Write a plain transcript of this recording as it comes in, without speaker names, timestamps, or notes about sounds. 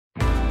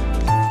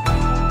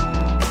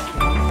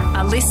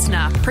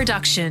listener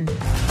production.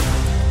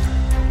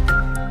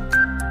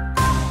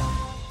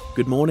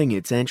 Good morning,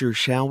 it's Andrew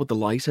Shaw with the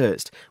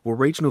latest. Well,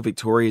 regional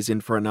Victoria is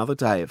in for another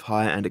day of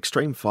high and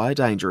extreme fire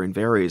danger in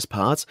various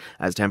parts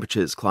as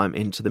temperatures climb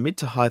into the mid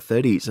to high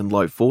 30s and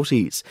low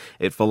 40s.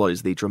 It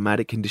follows the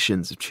dramatic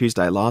conditions of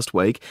Tuesday last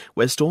week,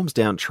 where storms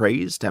downed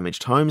trees,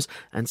 damaged homes,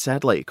 and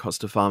sadly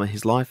cost a farmer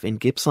his life in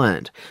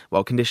Gippsland.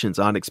 While conditions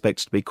aren't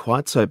expected to be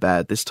quite so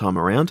bad this time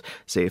around,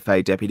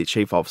 CFA Deputy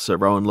Chief Officer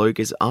Rowan Luke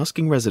is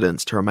asking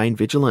residents to remain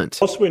vigilant.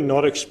 Whilst we're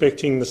not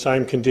expecting the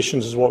same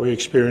conditions as what we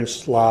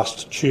experienced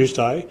last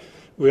Tuesday,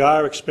 we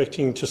are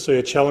expecting to see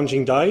a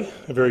challenging day,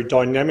 a very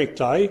dynamic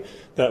day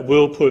that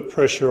will put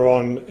pressure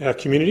on our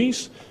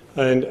communities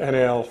and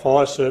our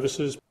fire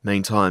services.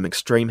 Meantime,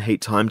 extreme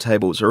heat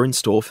timetables are in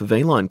store for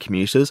V-Line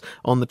commuters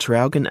on the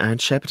Traralgon and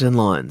Shepparton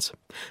lines.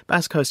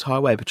 Bass Coast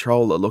Highway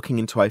Patrol are looking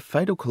into a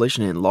fatal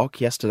collision in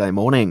Lock yesterday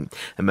morning.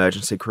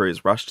 Emergency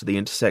crews rushed to the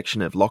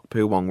intersection of Lock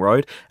Poowong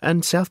Road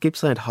and South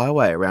Gippsland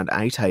Highway around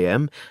 8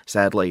 a.m.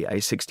 Sadly, a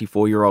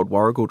 64-year-old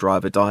Warrigal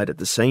driver died at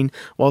the scene,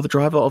 while the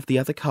driver of the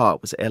other car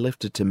was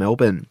airlifted to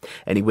Melbourne.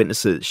 Any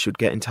witnesses should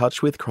get in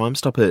touch with Crime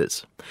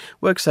Stoppers.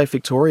 WorkSafe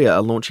Victoria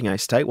are launching a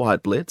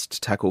statewide blitz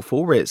to tackle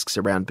fall risks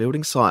around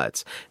building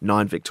sites.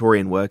 9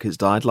 Victorian workers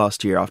died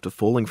last year after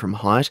falling from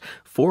height,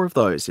 4 of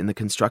those in the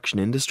construction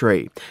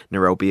industry.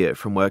 Narelle Beer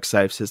from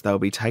WorkSafe says they'll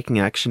be taking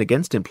action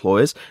against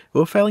employers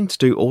who are failing to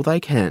do all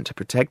they can to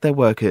protect their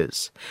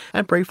workers.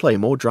 And briefly,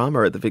 more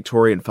drama at the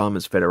Victorian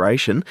Farmers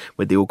Federation,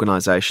 with the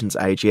organisation's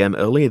AGM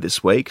earlier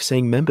this week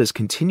seeing members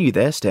continue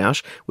their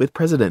stoush with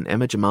President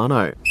Emma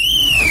Germano.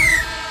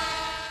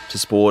 To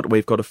sport,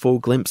 we've got a full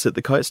glimpse at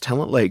the Coast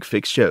Talent League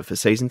fixture for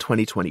season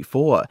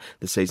 2024.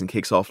 The season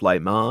kicks off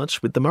late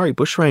March with the Murray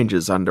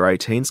Bushrangers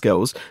under-18s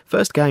girls'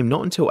 first game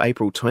not until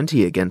April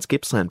 20 against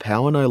Gippsland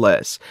Power no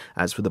less.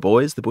 As for the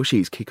boys, the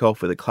Bushies kick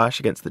off with a clash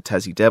against the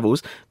Tassie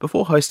Devils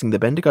before hosting the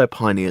Bendigo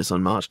Pioneers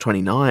on March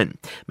 29.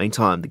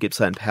 Meantime, the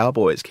Gippsland Power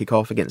boys kick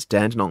off against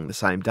Dandenong the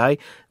same day,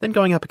 then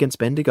going up against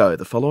Bendigo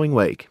the following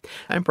week.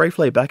 And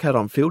briefly back out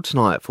on field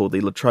tonight for the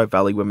Latrobe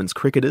Valley women's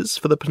cricketers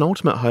for the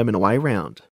penultimate home and away round.